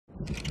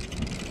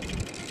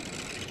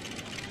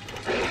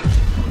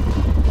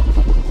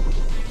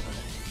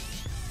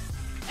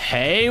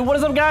Hey, what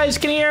is up guys?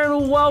 Kenny here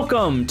and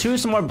welcome to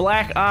some more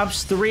Black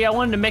Ops 3. I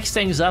wanted to mix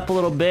things up a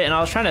little bit and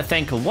I was trying to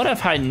think, what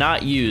have I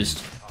not used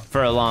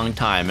for a long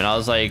time? And I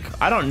was like,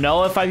 I don't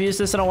know if I've used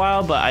this in a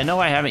while, but I know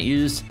I haven't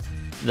used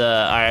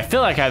I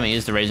feel like I haven't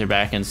used the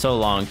RazorBack in so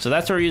long. So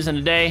that's what we're using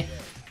today.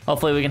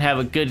 Hopefully we can have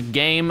a good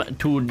game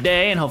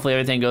today and hopefully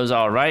everything goes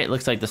all right.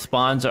 Looks like the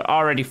spawns are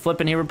already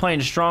flipping here. We're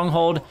playing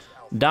Stronghold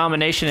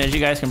Domination, as you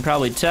guys can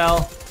probably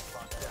tell.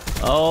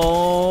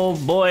 Oh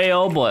boy,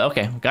 oh boy.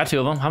 Okay, got two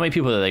of them. How many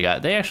people do they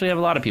got? They actually have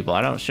a lot of people.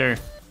 I'm not sure.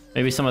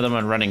 Maybe some of them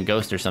are running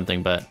Ghost or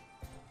something, but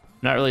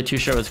not really too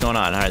sure what's going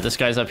on. All right, this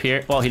guy's up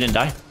here. Well, he didn't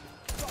die.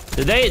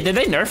 Did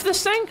they nerf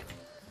this thing?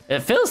 It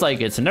feels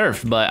like it's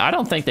nerfed, but I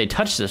don't think they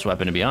touched this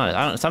weapon, to be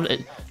honest.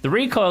 The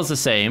recoil's the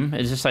same.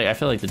 It's just like, I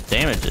feel like the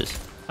damage is,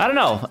 I don't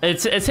know.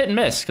 It's hit and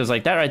miss, because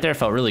like that right there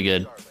felt really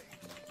good.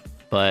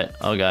 But,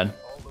 oh god.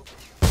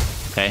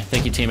 Okay,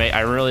 thank you, teammate.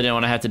 I really didn't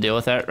want to have to deal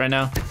with that right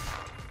now.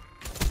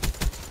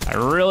 I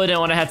really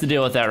didn't want to have to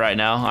deal with that right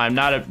now. I'm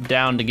not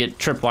down to get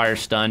tripwire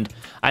stunned.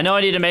 I know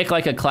I need to make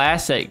like a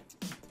class that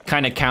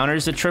kind of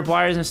counters the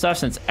tripwires and stuff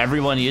since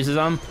everyone uses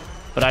them,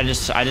 but I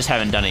just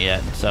haven't done it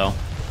yet. So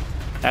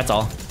that's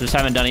all. Just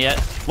haven't done it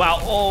yet. Wow.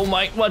 Oh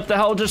my! What the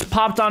hell just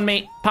popped on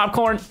me?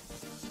 Popcorn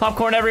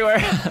everywhere.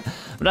 I'm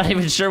not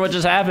even sure what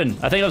just happened.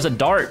 I think it was a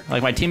dart,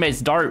 like my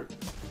teammate's dart,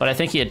 but I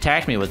think he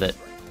attacked me with it.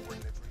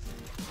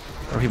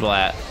 Where are people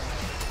at?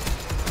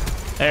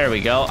 There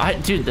we go.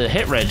 Dude, the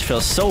hit reg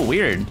feels so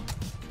weird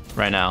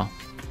right now.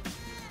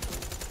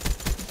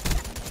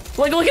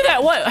 Like, look at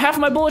that. What? Half of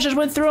my bullets just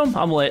went through him.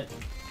 I'm lit.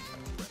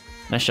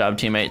 Nice job,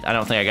 teammate. I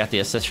don't think I got the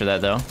assist for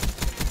that, though.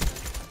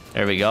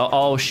 There we go.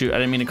 Oh, shoot. I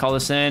didn't mean to call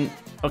this in.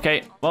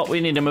 Okay. Well,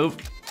 we need to move.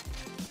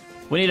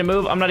 We need to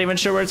move. I'm not even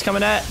sure where it's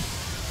coming at.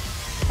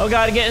 Oh,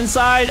 God. Get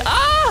inside.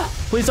 Ah!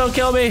 Please don't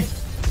kill me.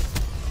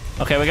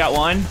 Okay, we got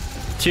 1,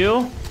 2.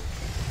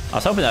 I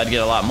was hoping that I'd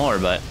get a lot more,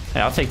 but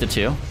hey, I'll take the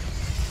 2.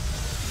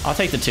 I'll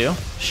take the 2.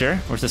 Sure.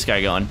 Where's this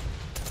guy going?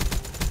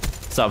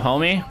 What's up,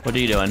 homie? What are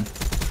you doing?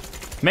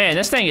 Man,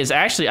 this thing is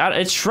actually,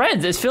 it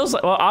shreds. It feels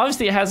like, well,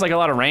 obviously it has like a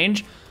lot of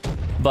range,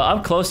 but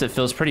up close it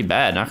feels pretty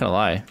bad, not gonna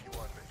lie.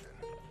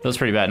 Feels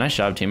pretty bad. Nice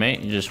job,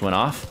 teammate. You just went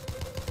off.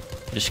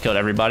 You just killed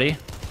everybody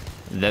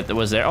that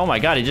was there. Oh my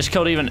god, he just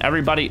killed even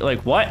everybody.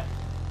 Like, what?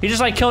 He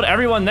just like killed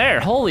everyone there.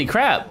 Holy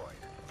crap.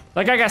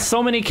 Like, I got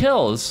so many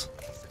kills.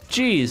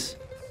 Jeez.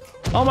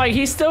 Oh my,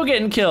 he's still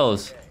getting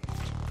kills.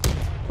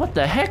 What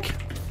the heck?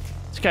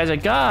 This guy's a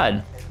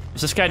god.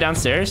 Was this guy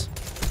downstairs?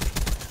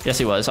 Yes,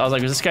 he was. I was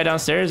like, was this guy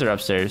downstairs or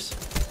upstairs?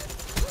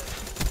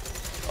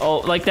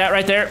 Oh, like that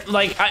right there.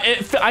 Like,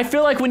 I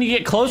feel like when you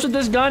get close with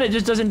this gun, it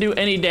just doesn't do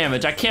any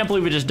damage. I can't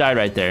believe we just died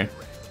right there.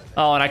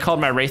 Oh, and I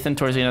called my Wraithen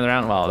towards the end of the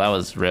round. Wow, that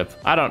was rip.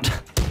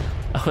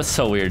 That was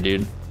so weird,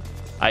 dude.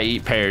 I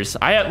eat pears.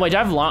 I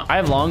have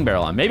long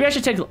barrel on. Maybe I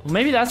should take,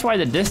 maybe that's why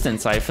the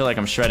distance I feel like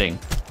I'm shredding.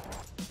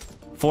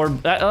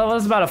 That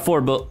was about a 4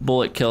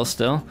 bullet kill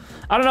still.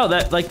 I don't know,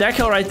 that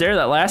kill right there,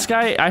 that last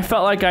guy, I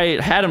felt like I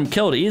had him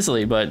killed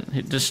easily, but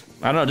it just,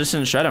 I don't know, just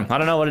didn't shred him. I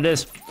don't know what it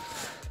is.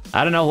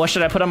 I don't know, what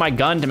should I put on my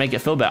gun to make it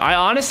feel better? I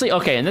honestly,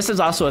 okay, and this is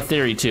also a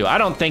theory too. I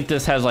don't think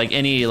this has like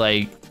any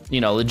like,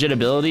 you know,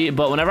 legitability,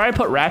 but whenever I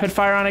put rapid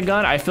fire on a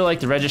gun, I feel like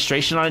the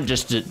registration on it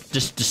just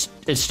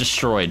it's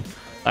destroyed.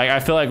 Like,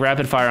 I feel like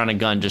rapid fire on a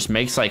gun just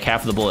makes like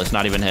half of the bullets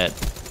not even hit.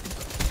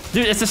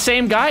 Dude, it's the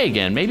same guy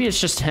again. Maybe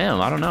it's just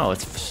him. I don't know.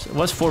 It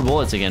was 4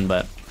 bullets again,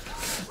 but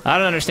I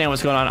don't understand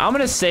what's going on. I'm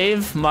gonna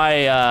save my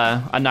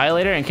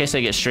Annihilator in case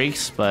they get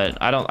streaks, but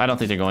I don't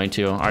think they're going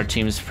to. Our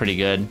team's pretty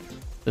good.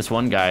 This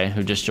one guy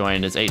who just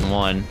joined is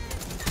 8-1.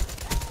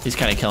 He's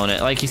kind of killing it.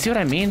 Like, you see what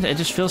I mean? It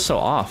just feels so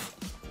off.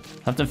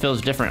 Something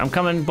feels different. I'm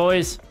coming,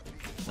 boys.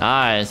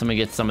 Nice. Let me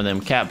get some of them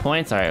cap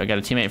points. All right, I got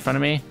a teammate in front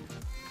of me.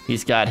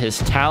 He's got his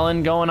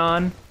Talon going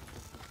on.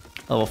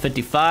 Level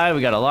 55,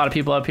 we got a lot of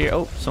people up here.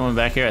 Oh, someone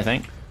back here, I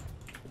think.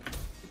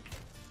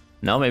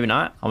 No, maybe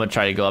not. I'm gonna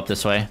try to go up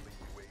this way.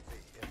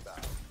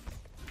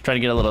 Try to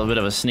get a little bit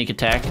of a sneak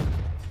attack,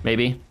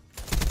 maybe.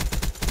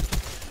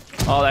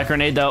 Oh, that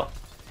grenade though.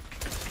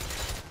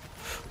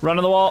 Run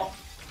to the wall.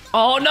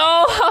 Oh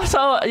no!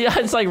 So, yeah,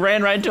 it's like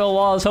ran right into a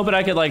wall. I was hoping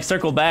I could like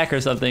circle back or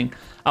something.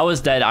 I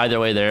was dead either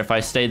way there. If I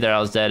stayed there, I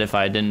was dead. If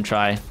I didn't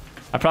try,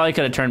 I probably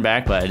could have turned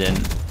back, but I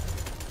didn't.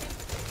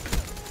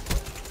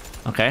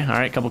 Okay, all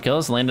right, couple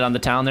kills. Landed on the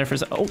town there for a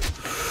second. Oh,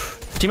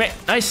 teammate,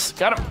 nice,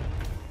 got him.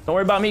 Don't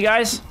worry about me,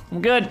 guys.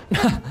 I'm good.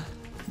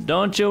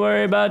 Don't you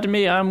worry about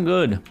me, I'm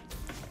good.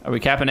 Are we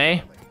capping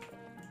A?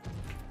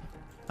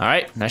 All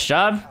right, nice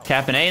job.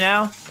 Capping A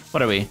now.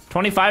 What are we,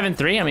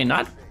 25-3? I mean,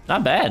 not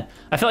bad.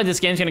 I feel like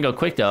this game's gonna go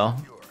quick though.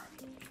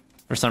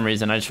 For some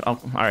reason, oh, all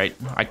right.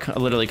 I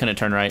literally couldn't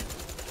turn right.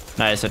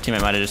 Nice, that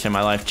teammate might have just saved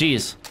my life.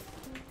 Jeez.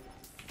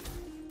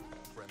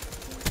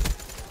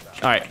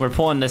 All right, we're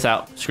pulling this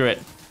out. Screw it.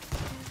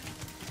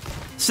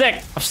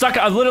 Sick!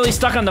 I'm literally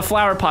stuck on the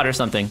flower pot or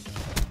something.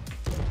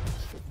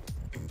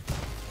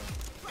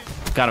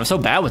 God, I'm so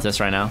bad with this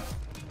right now.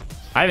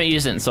 I haven't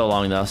used it in so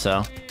long though,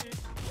 so.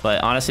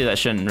 But honestly,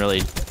 that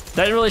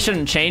really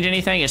shouldn't change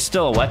anything. It's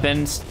still a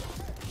weapon.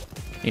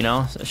 you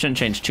know? So it shouldn't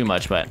change too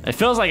much, but it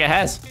feels like it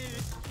has.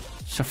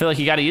 So I feel like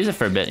you gotta use it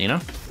for a bit, you know?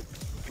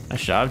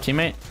 Nice job,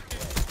 teammate.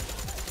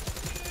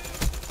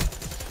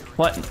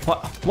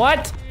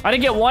 What? I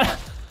didn't get one.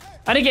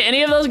 I didn't get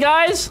any of those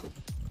guys?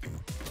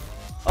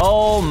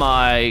 Oh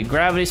my,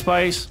 gravity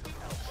spikes.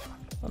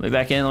 Let me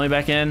back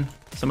in.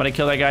 Somebody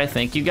kill that guy,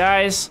 thank you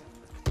guys.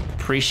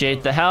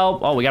 Appreciate the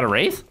help. Oh, we got a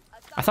Wraith?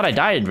 I thought I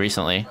died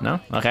recently, no?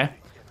 Okay.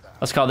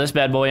 Let's call this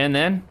bad boy in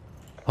then.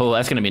 Oh,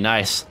 that's gonna be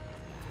nice.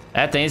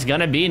 That thing's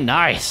gonna be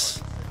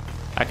nice.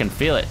 I can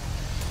feel it.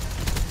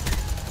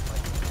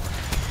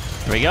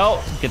 Here we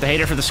go. Get the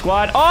hater for the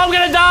squad. Oh, I'm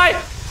gonna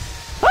die!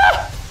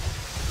 Ah!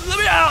 Let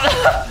me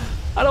out!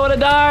 I don't wanna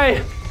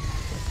die!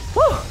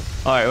 Woo!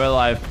 Alright, we're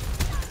alive.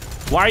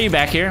 Why are you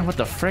back here? What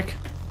the frick?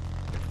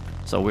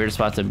 It's a weird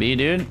spot to be,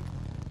 dude.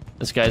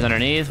 This guy's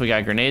underneath. We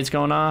got grenades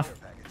going off.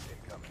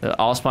 They're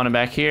all spawning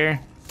back here.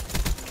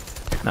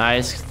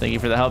 Nice. Thank you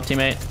for the help,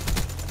 teammate.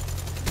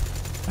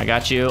 I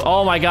got you.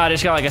 Oh my god, I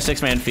just got like a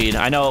 6-man feed.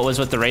 I know it was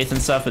with the Wraith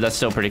and stuff, but that's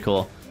still pretty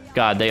cool.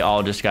 God, they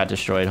all just got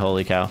destroyed.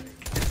 Holy cow.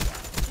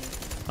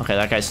 Okay,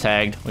 that guy's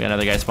tagged. We got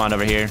another guy spawned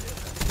over here.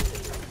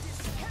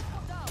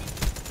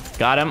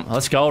 Got him.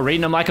 Let's go.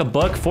 Reading him like a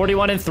book.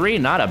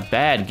 41-3. Not a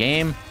bad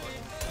game.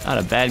 Not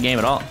a bad game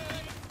at all.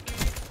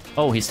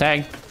 Oh, he's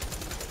tagged.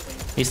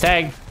 He's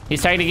tagged.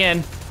 He's tagged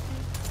again.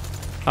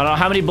 I don't know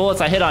how many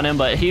bullets I hit on him,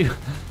 but he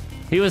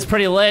was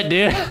pretty lit,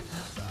 dude.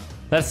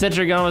 That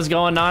Citra gun was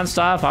going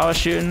non-stop. I was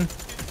shooting.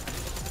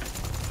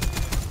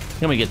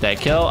 Let me get that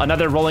kill.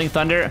 Another Rolling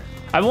Thunder.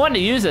 I've wanted to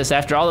use this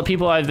after all the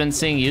people I've been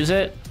seeing use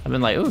it. I've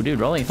been like, ooh, dude,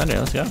 Rolling Thunder,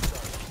 let's go.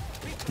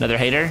 Another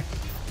hater.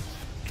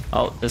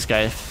 Oh, this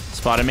guy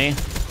spotted me.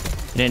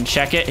 He didn't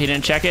check it.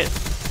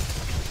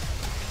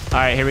 All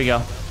right, here we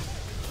go.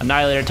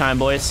 Annihilator time,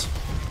 boys.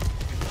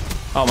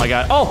 Oh my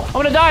god. Oh, I'm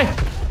gonna die.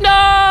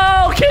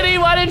 No, Kitty,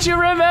 why didn't you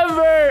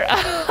remember?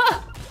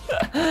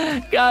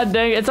 God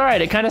dang it. It's all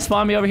right. It kind of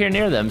spawned me over here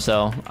near them,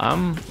 so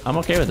I'm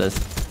okay with this.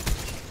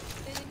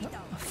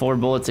 4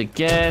 bullets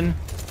again.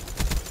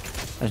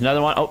 There's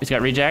another one. Oh, he's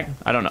got rejack.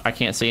 I don't know. I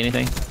can't see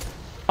anything.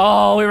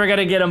 Oh, we were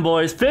gonna get him,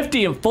 boys.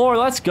 50-4.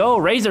 Let's go,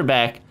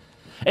 Razorback.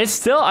 It's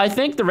still, I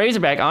think the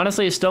Razorback,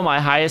 honestly, is still my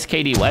highest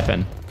KD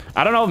weapon.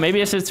 I don't know, maybe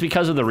it's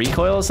because of the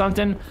recoil or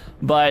something,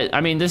 but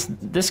I mean,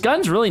 this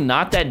gun's really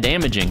not that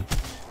damaging.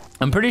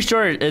 I'm pretty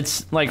sure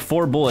it's like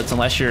 4 bullets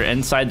unless you're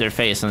inside their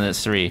face, and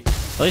it's 3.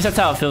 At least that's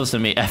how it feels to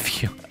me.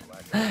 F you.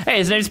 Hey,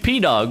 his name's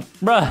P-Dog.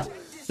 Bruh.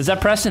 Is that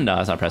Preston? No,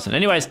 it's not Preston.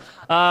 Anyways,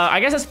 I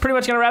guess that's pretty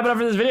much gonna wrap it up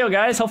for this video,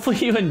 guys. Hopefully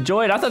you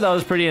enjoyed. I thought that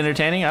was pretty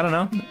entertaining. I don't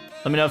know.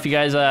 Let me know if you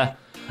guys, I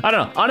don't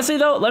know. Honestly,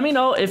 though, let me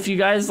know if you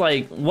guys,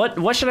 like,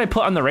 what should I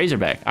put on the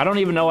Razorback? I don't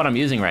even know what I'm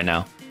using right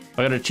now.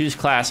 I gotta choose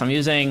class. I'm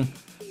using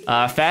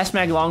fast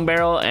mag long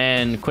barrel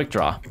and quick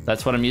draw.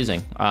 That's what I'm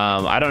using.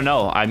 I don't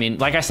know. I mean,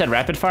 like I said,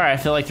 rapid fire, I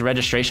feel like the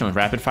registration with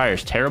rapid fire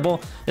is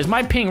terrible. Is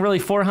my ping really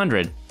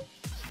 400?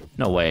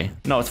 No way.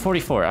 No, it's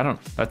 44.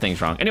 That thing's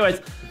wrong. Anyways,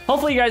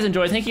 hopefully you guys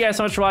enjoyed. Thank you guys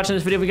so much for watching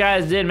this video. If you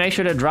guys did, make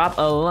sure to drop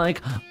a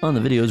like on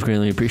the video. It's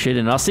greatly appreciated.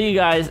 And I'll see you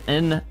guys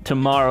in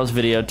tomorrow's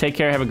video. Take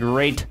care. Have a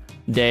great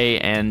day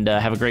and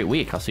have a great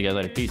week. I'll see you guys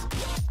later. Peace.